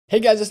Hey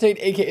guys, it's Nate,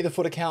 aka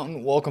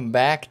TheFutAccountant. Welcome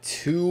back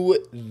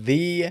to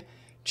the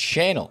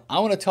channel.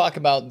 I want to talk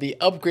about the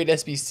upgrade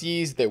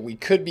SBCs that we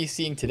could be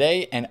seeing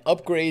today and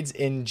upgrades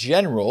in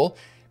general,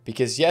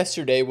 because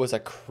yesterday was a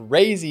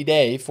crazy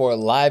day for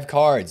live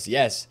cards.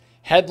 Yes,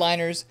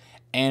 headliners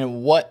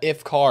and what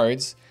if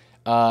cards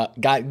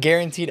got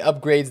guaranteed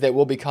upgrades that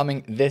will be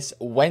coming this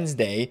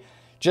Wednesday.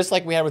 Just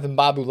like we had with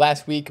Mbabu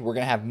last week, we're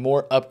going to have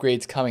more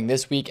upgrades coming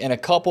this week. And a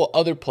couple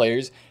other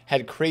players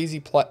had crazy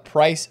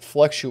price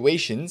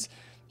fluctuations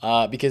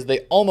because they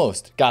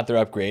almost got their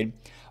upgrade,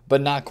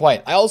 but not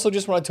quite. I also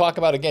just want to talk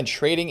about, again,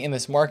 trading in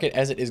this market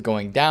as it is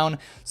going down.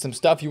 Some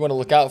stuff you want to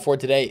look out for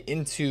today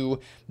into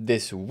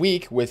this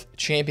week with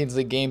Champions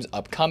League games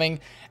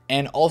upcoming.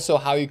 And also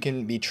how you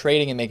can be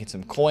trading and making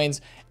some coins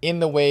in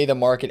the way the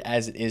market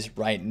as it is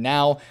right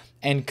now.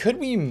 And could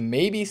we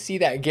maybe see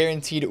that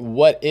guaranteed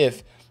what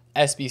if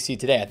SBC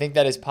today? I think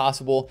that is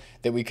possible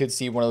that we could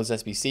see one of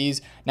those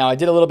SBCs. Now, I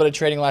did a little bit of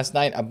trading last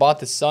night. I bought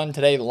the Sun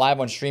today live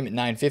on stream at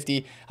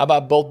 950. How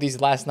about both these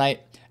last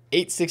night?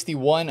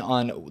 861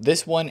 on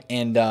this one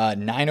and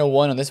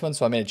 901 on this one.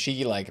 So I made a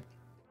cheeky, like,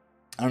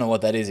 I don't know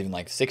what that is, even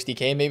like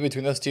 60K maybe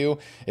between those two,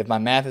 if my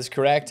math is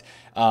correct.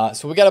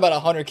 So we got about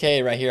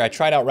 100K right here. I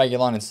tried out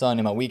Regulon and Sun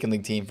in my weekend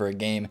league team for a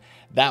game.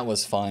 That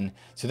was fun.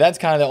 So that's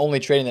kind of the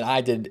only trading that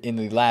I did in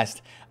the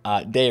last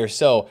day or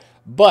so.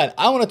 But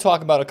I want to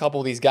talk about a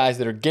couple of these guys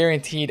that are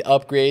guaranteed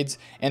upgrades.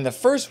 And the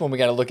first one we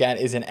got to look at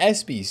is an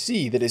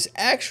SBC that is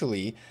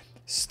actually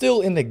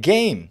still in the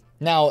game.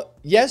 Now,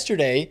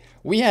 yesterday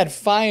we had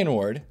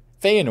Feyenoord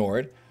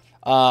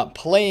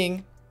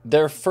playing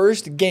their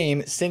first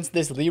game since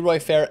this Leroy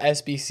Fer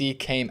SBC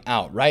came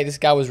out, right? This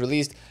guy was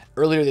released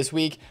earlier this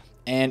week.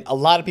 And a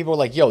lot of people were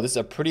like, yo, this is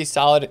a pretty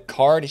solid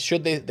card.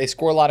 Should they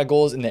score a lot of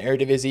goals in the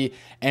Eredivisie,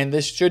 and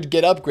this should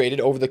get upgraded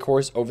over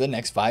the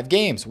next 5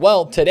 games.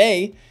 Well,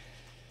 today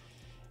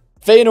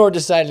Feyenoord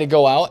decided to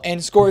go out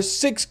and score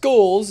 6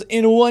 goals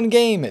in one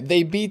game.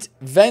 They beat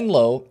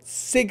Venlo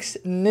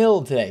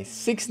 6-0 today.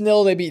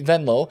 6-0 they beat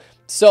Venlo.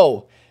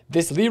 So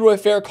this Leroy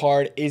Fer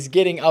card is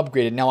getting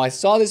upgraded. Now, I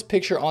saw this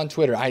picture on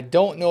Twitter. I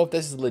don't know if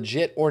this is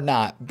legit or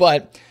not,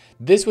 but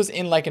this was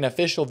in like an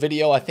official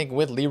video, I think,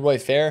 with Leroy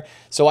Fer.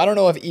 So I don't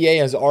know if EA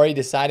has already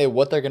decided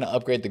what they're going to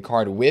upgrade the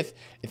card with,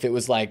 if it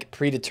was like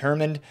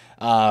predetermined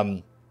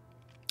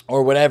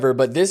or whatever,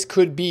 but this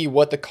could be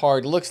what the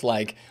card looks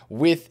like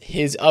with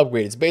his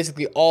upgrade. It's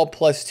basically all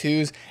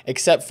 +2s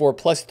except for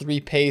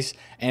 +3 pace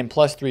and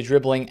 +3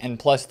 dribbling and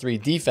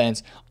 +3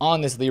 defense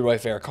on this Leroy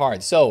Fer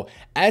card. So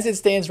as it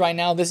stands right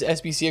now, this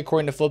SBC,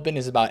 according to Flippin,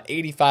 is about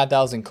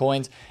 85,000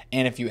 coins.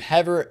 And if you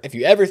ever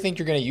think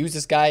you're going to use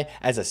this guy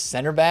as a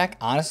center back,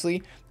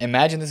 honestly,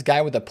 imagine this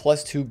guy with a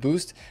 +2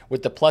 boost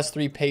with the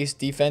 +3 pace,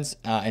 defense,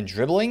 and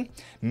dribbling,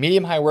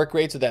 medium high work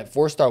rates with that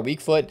 4-star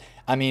weak foot.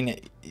 I mean,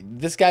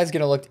 this guy's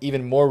going to look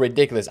even more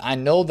ridiculous. I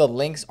know the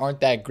links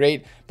aren't that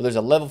great, but there's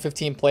a level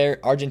 15 player,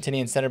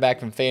 Argentinian center back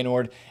from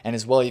Feyenoord, and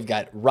as well you've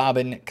got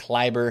Robin,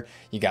 Kleiber,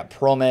 you got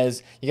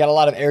Promes, you got a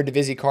lot of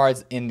Eredivisie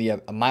cards in the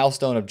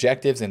milestone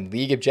objectives and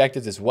league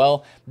objectives as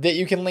well that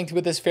you can link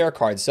with this Fer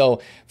card.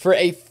 So for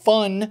a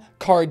fun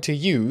card to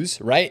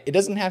use, right? It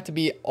doesn't have to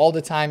be all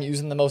the time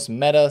using the most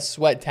meta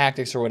sweat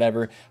tactics or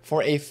whatever.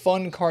 For a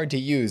fun card to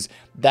use,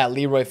 that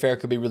Leroy Fer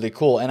could be really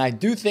cool. And I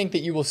do think that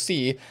you will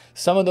see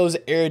some of those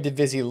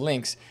Eredivisie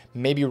links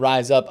maybe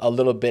rise up a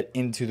little bit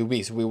into the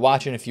week. So we'll be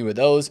watching a few of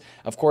those.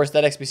 Of course,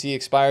 that XBC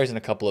expires in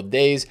a couple of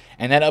days,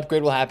 and that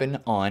upgrade will happen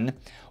on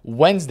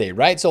Wednesday,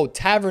 right? So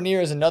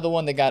Tavernier is another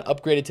one that got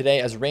upgraded today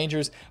as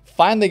Rangers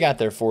finally got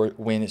their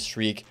 4-win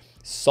streak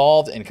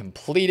solved and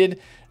completed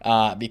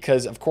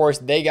because, of course,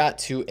 they got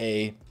to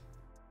a...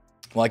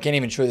 Well, I can't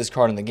even show this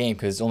card in the game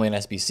because it's only an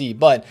SBC,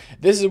 but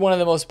this is one of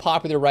the most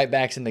popular right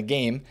backs in the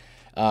game.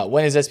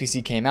 When his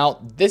SBC came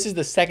out, this is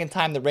the second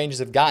time the Rangers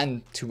have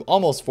gotten to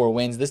almost 4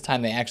 wins. This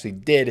time they actually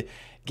did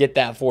get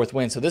that 4th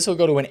win. So this will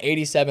go to an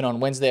 87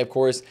 on Wednesday, of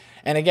course.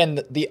 And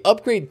again, the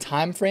upgrade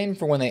time frame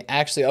for when they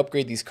actually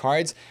upgrade these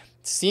cards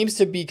seems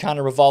to be kind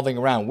of revolving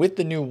around with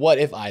the new what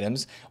if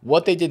items.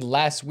 What they did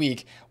last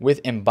week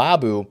with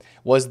Mbabu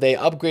was they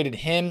upgraded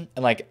him,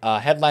 and like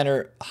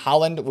headliner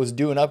Holland was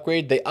due an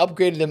upgrade. They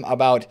upgraded him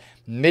about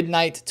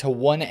midnight to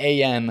 1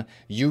 a.m.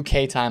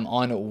 UK time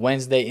on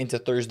Wednesday into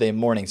Thursday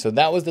morning. So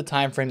that was the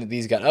time frame that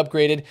these got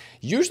upgraded.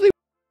 Usually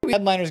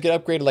headliners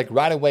get upgraded like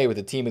right away with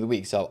the team of the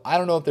week. So I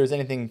don't know if there's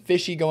anything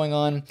fishy going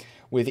on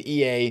with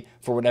EA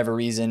for whatever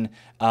reason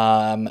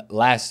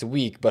last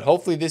week, but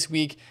hopefully this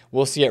week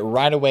we'll see it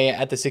right away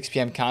at the 6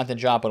 p.m. content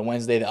drop on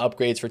Wednesday, the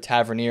upgrades for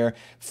Tavernier,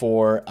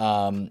 for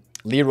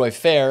Leroy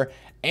Fer,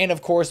 and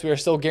of course we are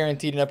still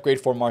guaranteed an upgrade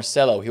for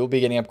Marcelo. He'll be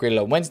getting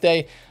upgraded on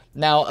Wednesday.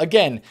 Now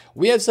again,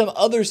 we have some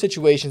other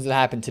situations that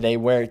happened today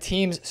where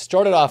teams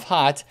started off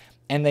hot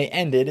and they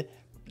ended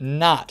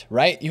not,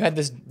 right? You had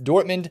this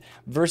Dortmund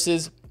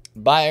versus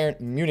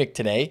Bayern Munich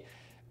today.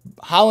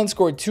 Haaland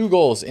scored 2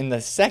 goals in the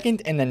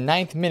 2nd and the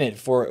 9th minute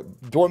for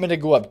Dortmund to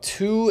go up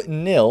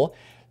 2-0.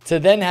 to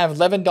then have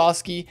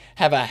Lewandowski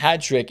have a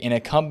hat trick in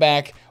a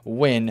comeback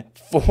win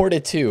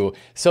 4-2.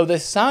 So the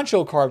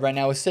Sancho card right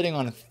now is sitting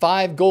on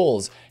 5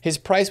 goals. His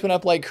price went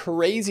up like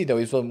crazy though.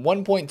 He's from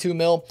 1.2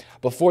 mil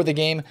before the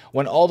game,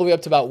 went all the way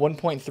up to about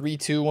 1.32,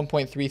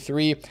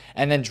 1.33,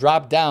 and then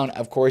dropped down,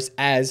 of course,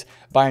 as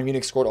Bayern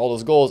Munich scored all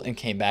those goals and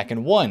came back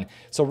and won.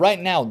 So right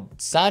now,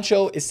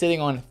 Sancho is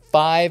sitting on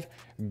 5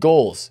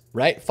 goals,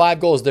 right? 5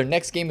 goals. Their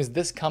next game is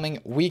this coming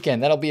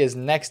weekend. That'll be his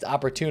next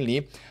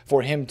opportunity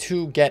for him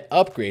to get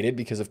upgraded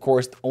because, of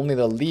course, only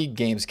the league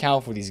games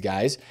count for these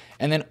guys.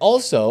 And then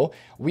also,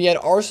 we had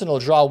Arsenal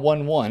draw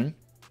 1-1.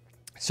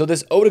 So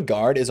this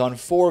Odegaard is on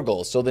 4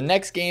 goals. So the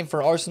next game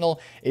for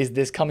Arsenal is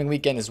this coming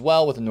weekend as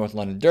well with the North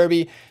London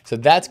Derby. So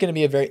that's going to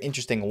be a very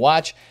interesting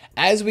watch.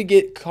 As we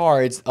get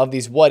cards of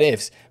these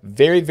what-ifs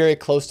very, very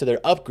close to their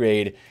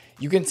upgrade,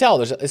 you can tell,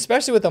 there's,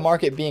 especially with the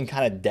market being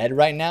kind of dead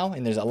right now,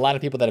 and there's a lot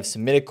of people that have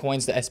submitted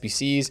coins to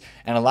SBCs,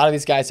 and a lot of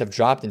these guys have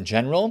dropped in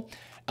general.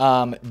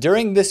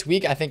 During this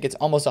week, I think it's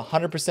almost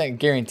 100%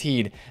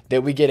 guaranteed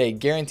that we get a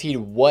guaranteed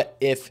what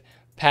if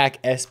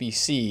pack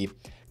SBC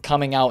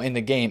coming out in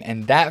the game.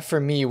 And that for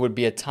me would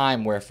be a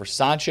time where for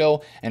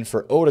Sancho and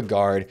for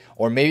Odegaard,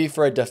 or maybe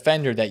for a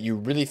defender that you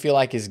really feel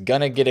like is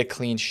gonna get a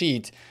clean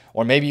sheet,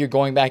 or maybe you're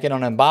going back in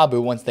on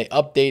Mbabu once they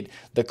update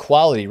the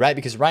quality, right?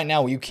 Because right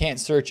now you can't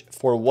search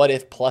for what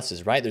if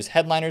pluses, right? There's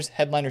headliners,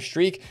 headliner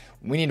streak.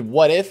 We need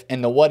what if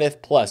and the what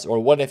if plus or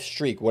what if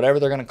streak, whatever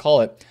they're gonna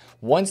call it.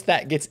 Once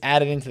that gets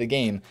added into the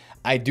game,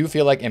 I do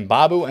feel like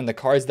Mbabu and the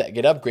cards that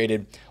get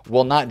upgraded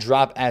will not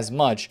drop as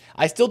much.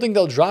 I still think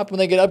they'll drop when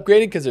they get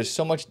upgraded because there's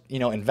so much,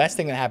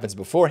 investing that happens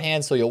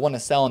beforehand, so you'll want to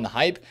sell in the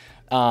hype.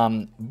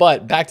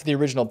 But back to the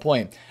original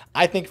point,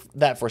 I think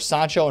that for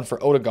Sancho and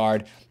for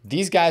Odegaard,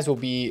 these guys will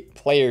be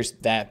players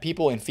that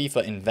people in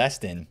FIFA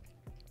invest in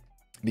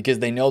because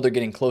they know they're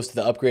getting close to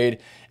the upgrade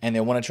and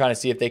they want to try to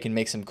see if they can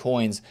make some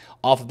coins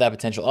off of that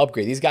potential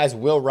upgrade. These guys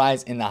will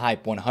rise in the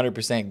hype,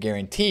 100%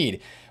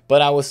 guaranteed.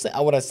 But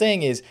what I was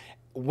saying is,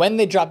 when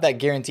they drop that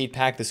guaranteed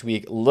pack this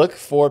week, look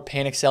for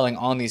panic selling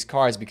on these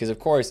cards because, of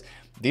course,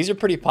 these are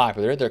pretty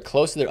popular. They're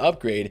close to their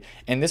upgrade,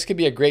 and this could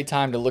be a great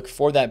time to look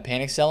for that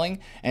panic selling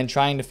and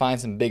trying to find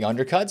some big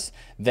undercuts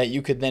that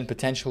you could then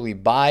potentially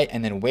buy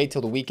and then wait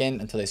till the weekend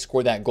until they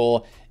score that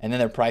goal, and then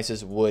their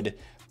prices would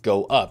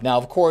go up. Now,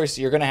 of course,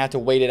 you're going to have to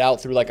wait it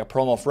out through like a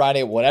promo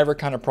Friday, whatever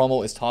kind of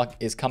promo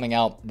is coming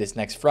out this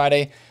next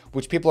Friday,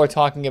 which people are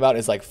talking about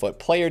is like FUT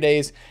player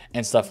days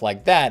and stuff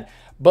like that.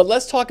 But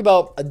let's talk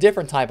about a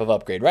different type of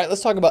upgrade, right?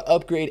 Let's talk about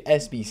upgrade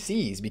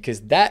SBCs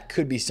because that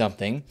could be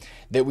something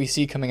that we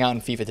see coming out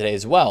in FIFA today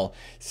as well.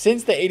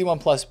 Since the 81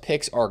 plus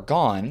picks are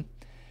gone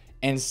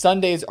and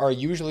Sundays are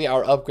usually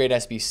our upgrade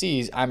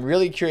SBCs, I'm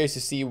really curious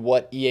to see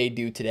what EA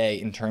do today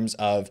in terms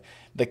of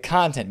the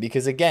content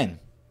because, again,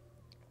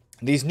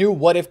 these new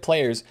what if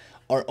players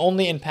are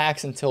only in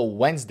packs until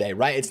Wednesday,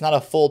 right? It's not a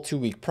full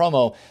 2-week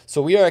promo.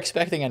 So we are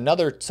expecting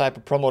another type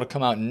of promo to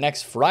come out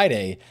next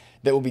Friday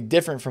that will be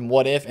different from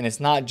what if, and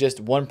it's not just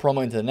one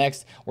promo into the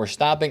next. We're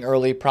stopping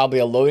early, probably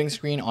a loading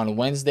screen on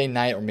Wednesday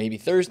night or maybe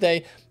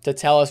Thursday to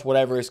tell us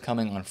whatever is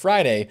coming on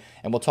Friday.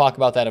 And we'll talk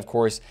about that, of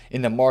course,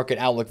 in the market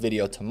outlook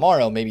video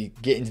tomorrow, maybe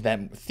get into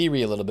that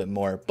theory a little bit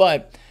more.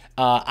 But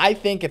I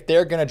think if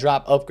they're going to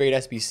drop upgrade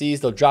SBCs,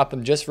 they'll drop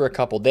them just for a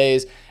couple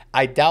days.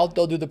 I doubt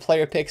they'll do the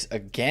player picks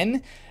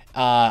again.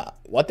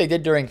 What they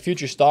did during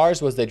Future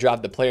Stars was they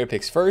dropped the player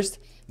picks first,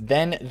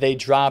 then they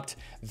dropped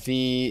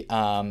the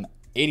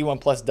 81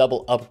 plus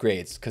double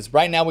upgrades because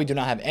right now we do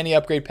not have any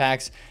upgrade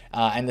packs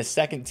and the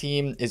second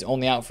team is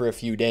only out for a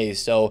few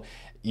days. So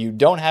you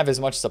don't have as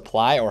much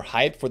supply or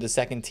hype for the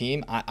second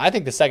team. I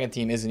think the second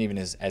team isn't even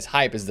as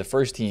hype as the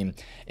first team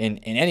in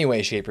any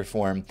way, shape, or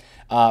form.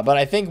 But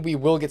I think we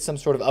will get some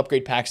sort of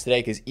upgrade packs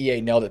today because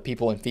EA know that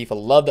people in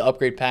FIFA love the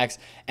upgrade packs.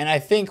 And I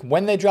think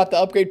when they drop the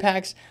upgrade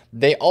packs,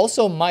 they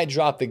also might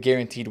drop the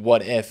guaranteed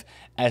what if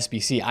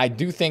SBC. I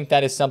do think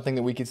that is something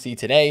that we could see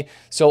today.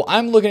 So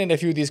I'm looking at a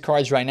few of these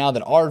cards right now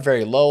that are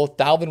very low.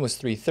 Thauvin was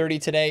 330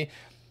 today.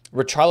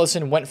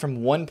 Richarlison went from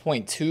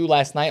 1.2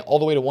 last night all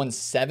the way to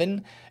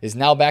 1.7, is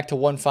now back to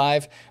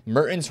 1.5.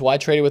 Mertens, who I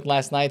traded with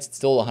last night,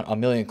 still a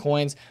million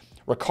coins.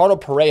 Ricardo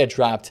Pereira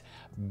dropped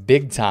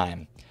big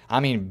time. I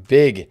mean,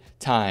 big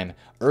time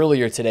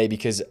earlier today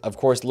because, of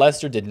course,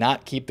 Leicester did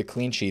not keep the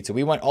clean sheet. So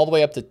we went all the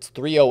way up to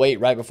 308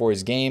 right before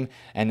his game,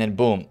 and then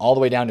boom, all the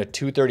way down to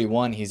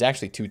 231. He's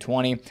actually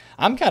 220.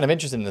 I'm kind of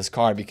interested in this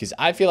card because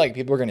I feel like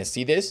people are going to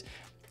see this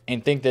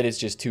and think that it's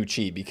just too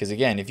cheap because,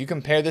 again, if you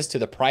compare this to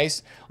the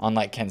price on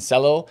like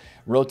Cancelo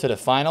Road to the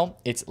Final,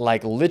 it's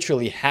like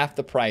literally half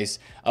the price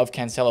of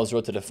Cancelo's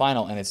Road to the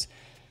Final, and it's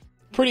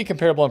pretty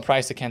comparable in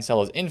price to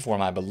Cancelo's Inform,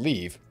 I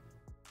believe.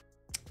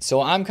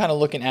 So I'm kind of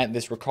looking at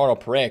this Ricardo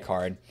Pereira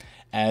card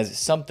as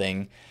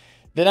something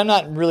that I'm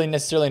not really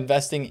necessarily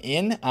investing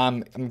in.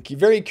 I'm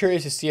very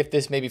curious to see if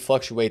this maybe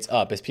fluctuates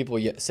up as people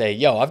say,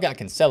 yo, I've got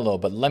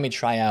Cancelo, but let me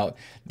try out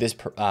this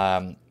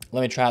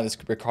let me try out this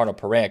Ricardo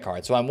Perea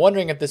card. So I'm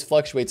wondering if this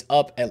fluctuates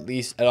up at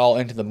least at all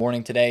into the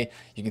morning today.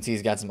 You can see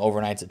he's got some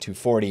overnights at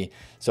 240.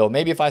 So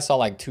maybe if I saw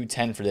like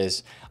 210 for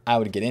this, I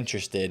would get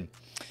interested.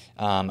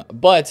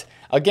 But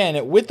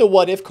again, with the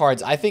what if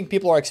cards, I think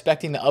people are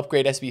expecting to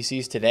upgrade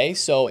SBCs today.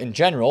 So in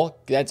general,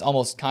 that's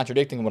almost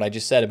contradicting what I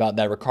just said about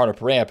that Ricardo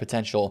Perea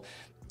potential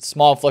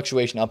small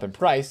fluctuation up in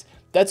price.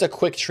 That's a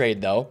quick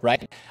trade though,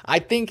 right? I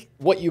think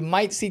what you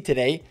might see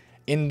today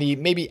in the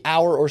maybe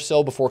hour or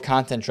so before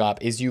content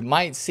drop is you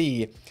might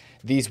see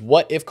these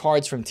what if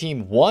cards from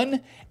team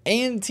 1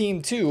 and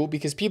team 2,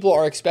 because people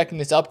are expecting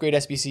this upgrade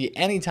SBC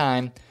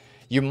anytime.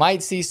 You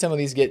might see some of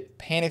these get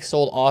panic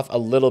sold off a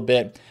little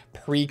bit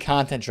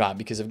pre-content drop,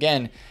 because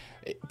again,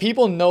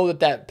 people know that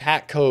that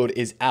pack code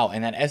is out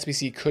and that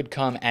SBC could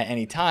come at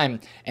any time,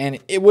 and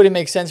it wouldn't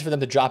make sense for them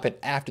to drop it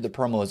after the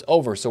promo is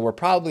over. So we're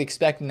probably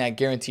expecting that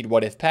guaranteed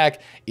what if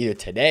pack either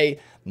today,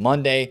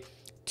 Monday,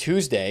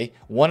 Tuesday.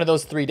 One of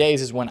those 3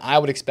 days is when I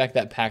would expect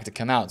that pack to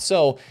come out.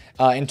 So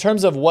in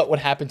terms of what would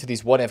happen to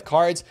these what if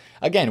cards,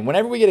 again,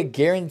 whenever we get a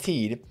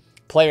guaranteed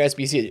player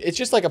SBC, it's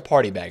just like a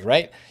party bag,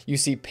 right? You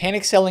see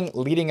panic selling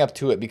leading up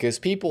to it because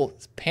people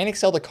panic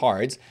sell the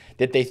cards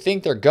that they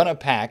think they're gonna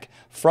pack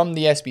from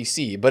the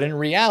SBC, but in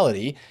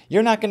reality,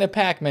 you're not gonna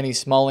pack many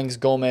Smallings,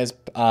 Gomez,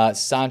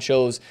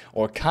 Sanchos,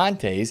 or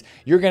Contes.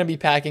 You're gonna be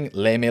packing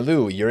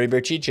Lemelu, Yuri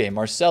Berchiche,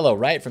 Marcelo,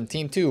 right? From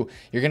Team 2,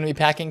 you're gonna be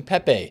packing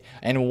Pepe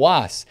and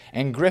Was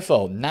and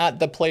Griffo, not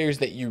the players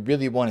that you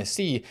really wanna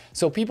see.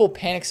 So people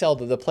panic sell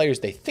the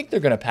players they think they're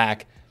gonna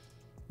pack,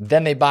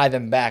 then they buy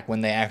them back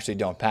when they actually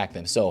don't pack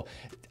them. So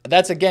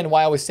that's again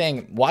why I was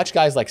saying watch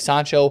guys like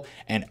Sancho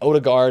and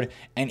Odegaard,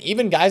 and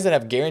even guys that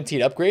have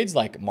guaranteed upgrades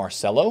like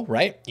Marcelo,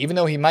 right? Even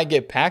though he might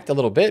get packed a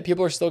little bit,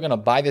 people are still going to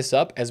buy this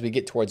up as we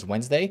get towards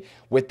Wednesday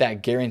with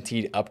that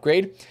guaranteed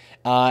upgrade.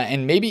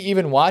 And maybe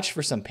even watch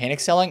for some panic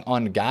selling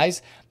on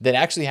guys that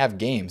actually have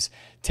games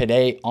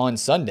today on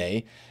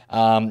Sunday.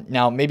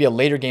 Now, maybe a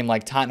later game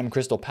like Tottenham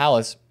Crystal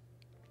Palace,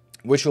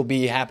 which will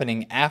be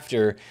happening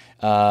after,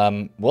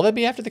 will that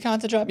be after the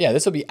content drop? Yeah,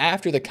 this will be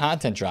after the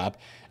content drop.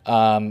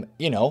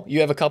 You know,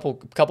 you have a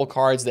couple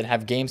cards that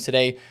have games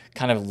today,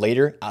 kind of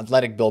later.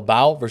 Athletic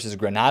Bilbao versus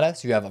Granada.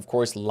 So you have, of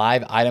course,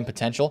 live item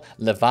potential.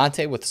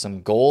 Levante with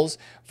some goals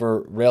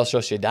for Real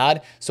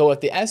Sociedad. So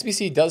if the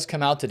SBC does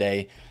come out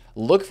today,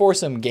 look for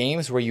some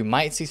games where you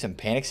might see some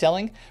panic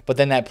selling, but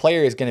then that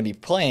player is going to be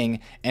playing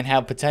and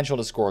have potential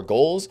to score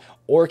goals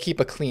or keep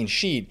a clean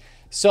sheet.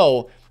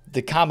 So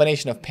the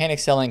combination of panic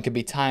selling could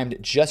be timed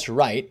just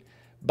right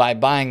by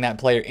buying that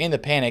player in the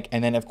panic,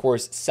 and then of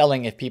course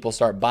selling if people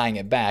start buying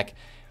it back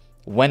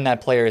when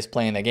that player is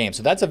playing the game.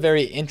 So that's a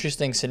very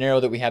interesting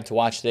scenario that we have to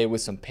watch today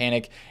with some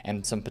panic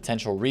and some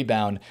potential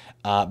rebound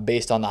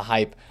based on the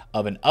hype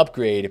of an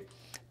upgrade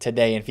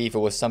today in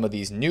FIFA with some of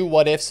these new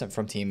what ifs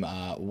from team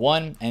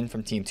 1 and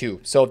from team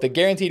 2. So if the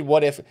guaranteed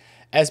what if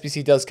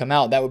SBC does come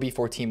out, that would be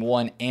for team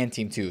 1 and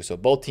team 2. So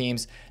both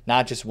teams,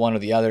 not just one or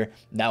the other.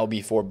 That would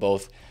be for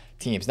both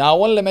teams. Now, I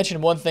wanted to mention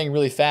one thing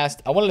really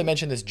fast. I wanted to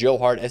mention this Joe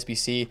Hart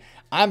SBC.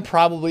 I'm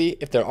probably,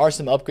 if there are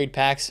some upgrade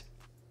packs,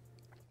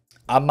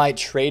 I might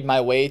trade my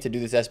way to do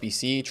this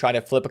SBC, try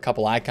to flip a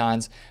couple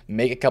icons,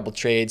 make a couple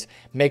trades,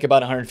 make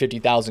about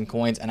 150,000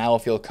 coins, and I will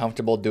feel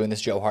comfortable doing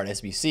this Joe Hart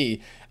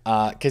SBC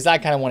because I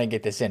kind of want to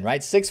get this in, right?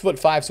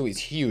 6'5", so he's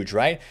huge,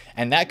 right?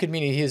 And that could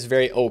mean he is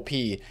very OP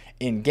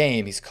in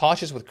game. He's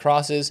cautious with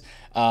crosses,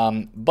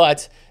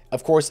 but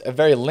of course, a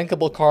very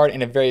linkable card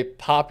and a very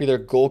popular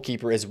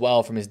goalkeeper as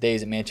well from his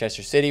days at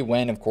Manchester City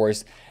when, of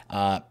course,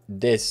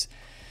 this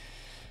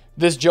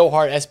Joe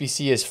Hart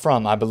SBC is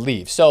from, I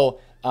believe. So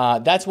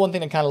that's one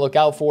thing to kind of look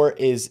out for,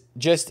 is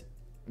just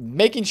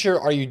making sure,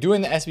 are you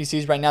doing the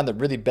SBCs right now that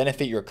really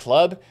benefit your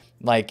club?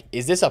 Like,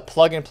 is this a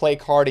plug and play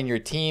card in your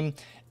team?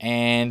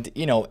 And,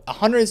 you know,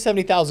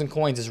 170,000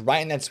 coins is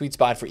right in that sweet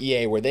spot for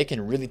EA where they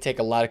can really take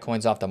a lot of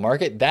coins off the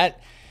market. That,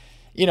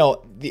 you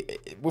know,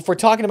 if we're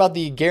talking about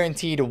the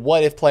guaranteed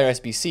what if player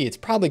SBC, it's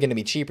probably going to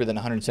be cheaper than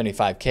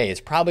 175K.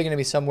 It's probably going to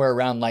be somewhere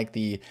around like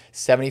the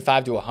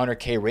 75 to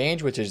 100K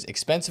range, which is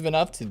expensive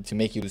enough to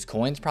make you lose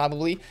coins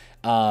probably,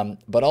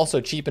 but also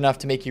cheap enough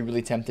to make you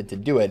really tempted to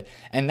do it.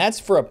 And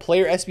that's for a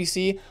player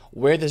SBC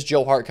where this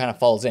Joe Hart kind of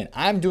falls in.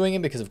 I'm doing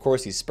it because, of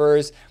course, he's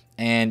Spurs,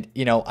 and,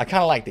 you know, I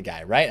kind of like the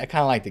guy, right? I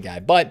kind of like the guy.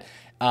 But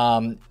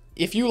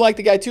if you like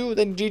the guy too,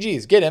 then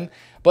GG's, get him.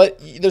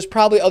 But there's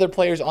probably other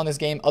players on this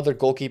game, other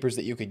goalkeepers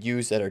that you could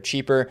use that are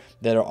cheaper,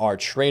 that are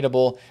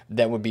tradable,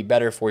 that would be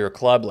better for your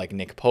club, like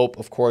Nick Pope,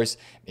 of course,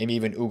 maybe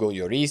even Hugo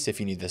Lloris if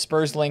you need the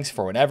Spurs links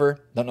for whatever.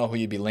 Don't know who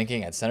you'd be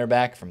linking at center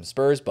back from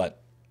Spurs, but,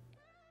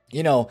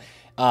 you know,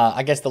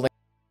 I guess the link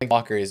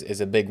Walker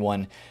is a big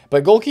one.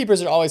 But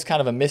goalkeepers are always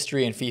kind of a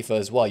mystery in FIFA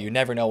as well. You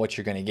never know what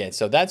you're going to get.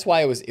 So that's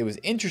why it was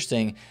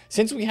interesting.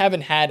 Since we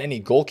haven't had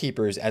any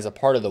goalkeepers as a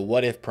part of the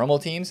what if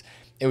promo teams,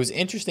 it was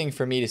interesting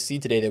for me to see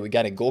today that we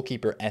got a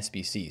goalkeeper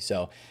SBC.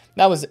 So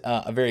that was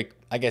a very,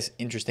 I guess,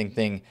 interesting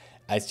thing.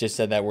 I just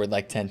said that word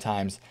like 10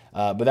 times.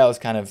 But that was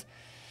kind of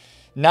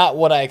not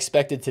what I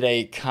expected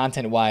today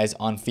content-wise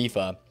on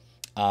FIFA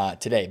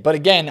today. But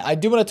again, I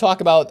do want to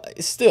talk about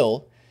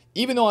still,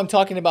 even though I'm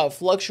talking about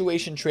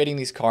fluctuation trading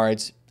these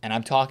cards, and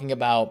I'm talking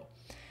about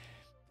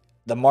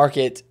the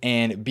market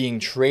and being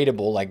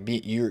tradable, like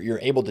you're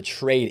able to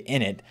trade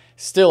in it,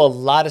 still a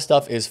lot of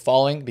stuff is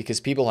falling because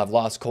people have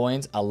lost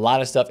coins. A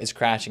lot of stuff is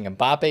crashing.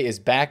 Mbappe is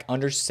back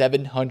under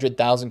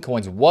 700,000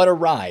 coins. What a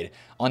ride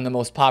on the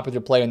most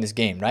popular player in this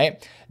game,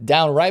 right?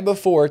 Down right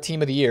before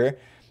Team of the Year,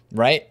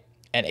 right?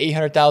 At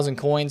 800,000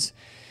 coins.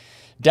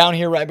 Down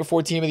here right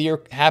before Team of the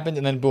Year happened,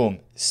 and then boom,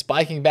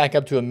 spiking back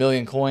up to 1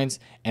 million coins,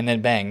 and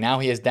then bang. Now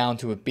he is down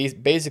to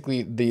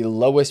basically the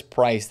lowest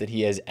price that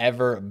he has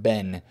ever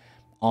been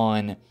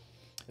on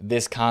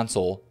this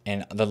console,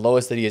 and the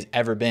lowest that he has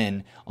ever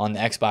been on the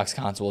Xbox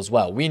console as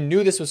well. We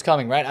knew this was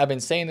coming, right? I've been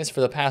saying this for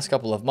the past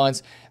couple of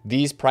months.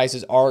 These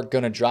prices are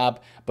going to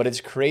drop, but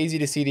it's crazy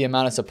to see the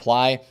amount of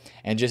supply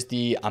and just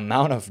the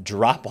amount of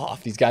drop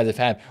off these guys have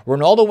had.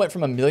 Ronaldo went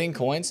from 1 million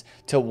coins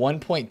to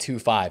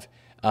 1.25.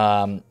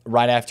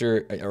 Right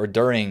after or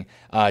during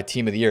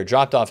Team of the Year.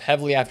 Dropped off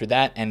heavily after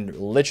that and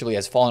literally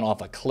has fallen off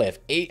a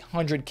cliff.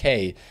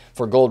 800K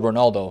for gold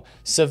Ronaldo,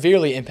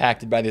 severely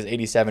impacted by this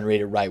 87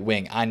 rated right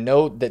wing. I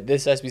know that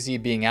this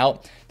SBC being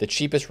out, the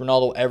cheapest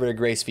Ronaldo ever to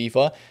grace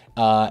FIFA,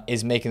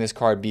 is making this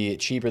card be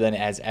cheaper than it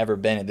has ever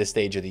been at this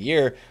stage of the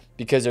year,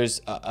 because there's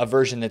a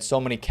version that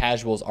so many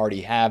casuals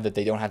already have that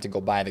they don't have to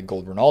go buy the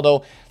gold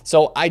Ronaldo.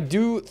 So I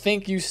do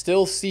think you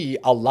still see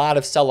a lot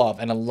of sell-off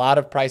and a lot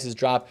of prices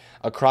drop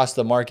across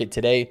the market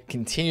today,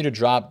 continue to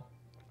drop.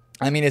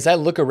 I mean, as I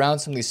look around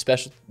some of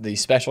these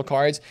special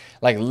cards,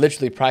 like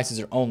literally prices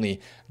are only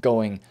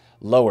going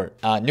lower.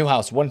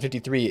 Newhouse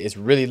 153 is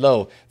really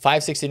low.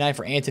 569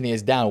 for Anthony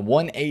is down.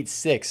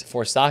 186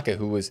 for Saka,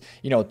 who was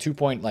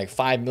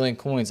 2.5 million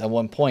coins at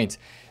one point.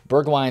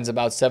 Bergwijn's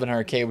about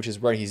 700K, which is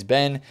where he's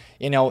been.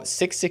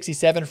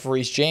 667 for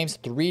Reece James.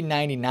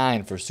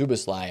 399 for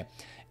Szoboszlai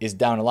is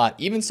down a lot.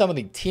 Even some of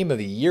the Team of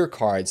the Year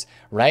cards,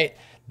 right?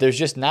 There's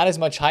just not as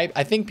much hype.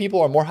 I think people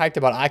are more hyped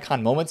about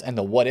icon moments and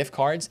the what if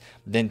cards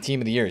than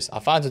Team of the Years.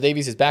 Alphonso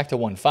Davies is back to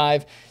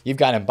 1.5. You've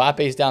got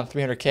Mbappe's down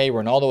 300K.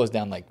 Ronaldo is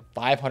down like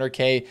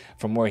 500K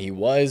from where he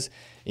was.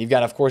 You've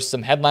got, of course,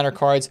 some headliner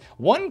cards.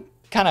 One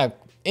kind of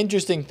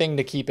interesting thing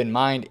to keep in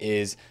mind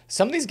is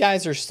some of these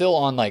guys are still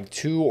on like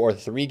 2 or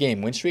 3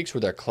 game win streaks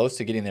where they're close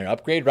to getting their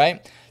upgrade,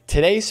 right?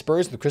 Today,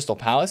 Spurs with Crystal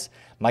Palace.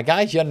 My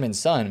guy, Hyunmin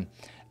Son,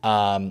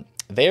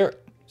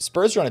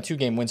 Spurs are on a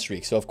 2-game win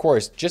streak. So, of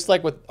course, just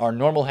like with our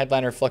normal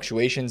headliner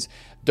fluctuations,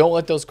 don't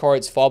let those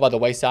cards fall by the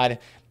wayside.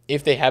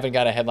 If they haven't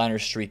got a headliner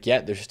streak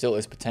yet, there still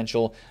is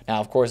potential. Now,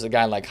 of course, a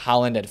guy like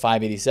Haaland at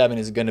 587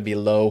 is going to be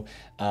low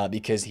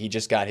because he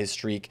just got his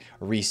streak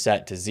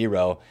reset to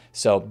 0.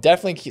 So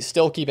definitely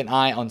still keep an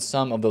eye on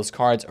some of those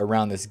cards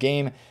around this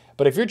game.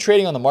 But if you're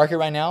trading on the market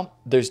right now,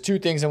 there's 2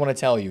 things I want to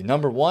tell you.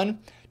 Number 1,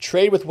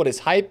 trade with what is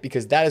hype,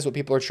 because that is what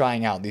people are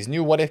trying out. These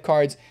new what if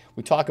cards,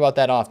 we talk about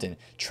that often.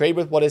 Trade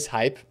with what is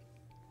hype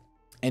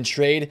and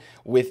trade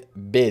with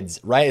bids,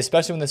 right?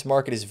 Especially when this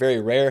market is very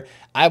rare.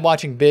 I'm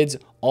watching bids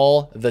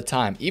all the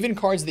time. Even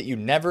cards that you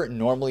never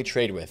normally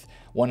trade with.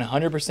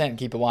 100%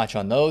 keep a watch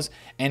on those.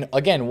 And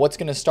again, what's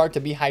going to start to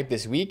be hype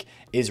this week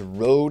is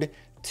Road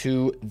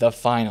to the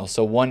Final.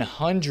 So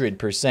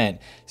 100%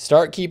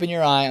 start keeping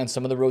your eye on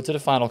some of the Road to the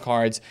Final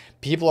cards.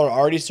 People are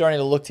already starting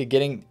to look to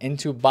getting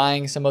into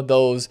buying some of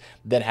those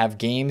that have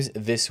games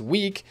this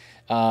week,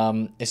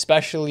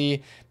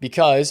 especially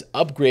because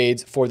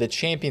upgrades for the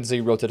Champions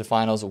League Road to the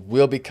Finals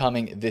will be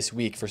coming this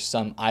week for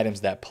some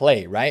items that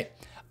play, right?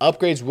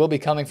 Upgrades will be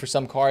coming for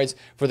some cards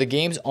for the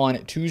games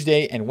on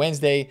Tuesday and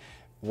Wednesday.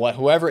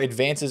 Whoever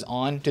advances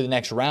on to the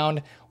next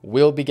round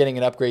will be getting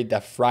an upgrade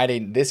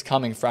this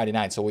coming Friday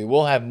night. So we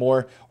will have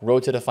more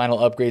Road to the Final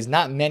upgrades.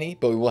 Not many,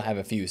 but we will have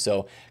a few.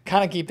 So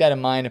kind of keep that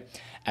in mind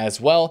as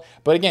well.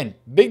 But again,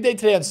 big day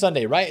today on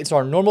Sunday, right? It's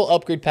our normal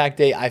upgrade pack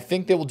day. I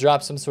think they will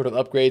drop some sort of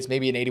upgrades,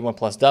 maybe an 81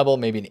 plus double,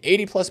 maybe an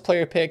 80 plus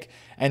player pick.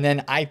 And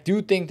then I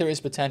do think there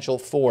is potential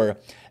for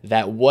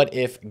that what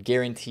if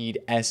guaranteed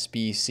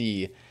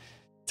SBC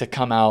to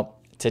come out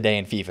today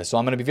in FIFA. So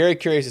I'm going to be very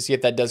curious to see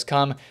if that does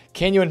come.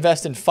 Can you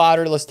invest in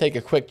fodder? Let's take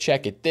a quick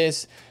check at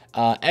this.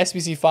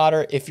 SBC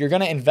fodder, if you're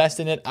going to invest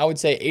in it, I would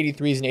say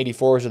 83s and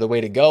 84s are the way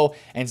to go.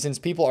 And since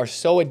people are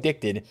so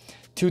addicted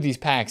to these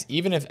packs,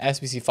 even if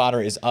SBC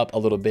fodder is up a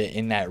little bit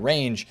in that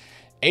range,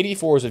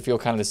 84s would feel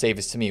kind of the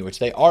safest to me, which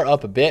they are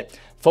up a bit.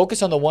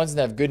 Focus on the ones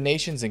that have good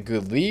nations and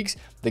good leagues,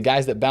 the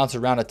guys that bounce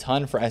around a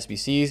ton for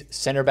SBCs,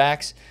 center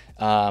backs,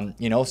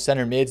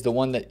 center mids, the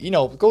one that,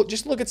 go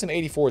just look at some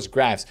 84s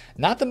graphs,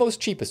 not the most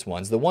cheapest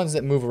ones, the ones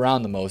that move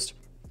around the most.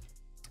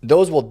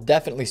 Those will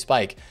definitely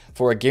spike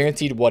for a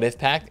guaranteed what if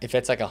pack. If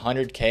it's like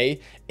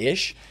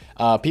 100K-ish,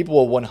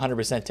 people will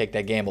 100% take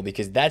that gamble,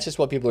 because that's just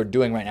what people are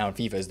doing right now in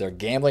FIFA is they're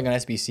gambling on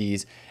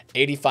SBCs,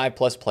 85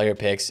 plus player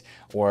picks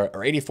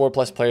or 84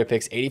 plus player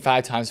picks,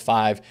 85 times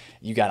 5.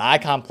 You got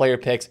icon player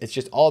picks. It's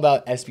just all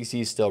about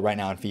SBCs still right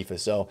now in FIFA.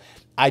 So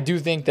I do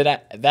think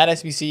that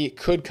SBC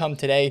could come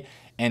today,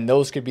 and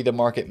those could be the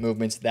market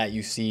movements that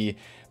you see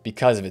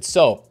because of it.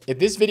 So if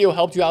this video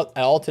helped you out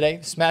at all today,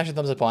 smash a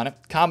thumbs up on it.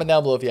 Comment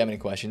down below if you have any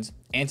questions,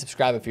 and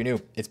subscribe if you're new.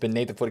 It's been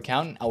Nate the Foot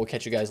Accountant. I will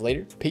catch you guys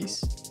later.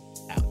 Peace.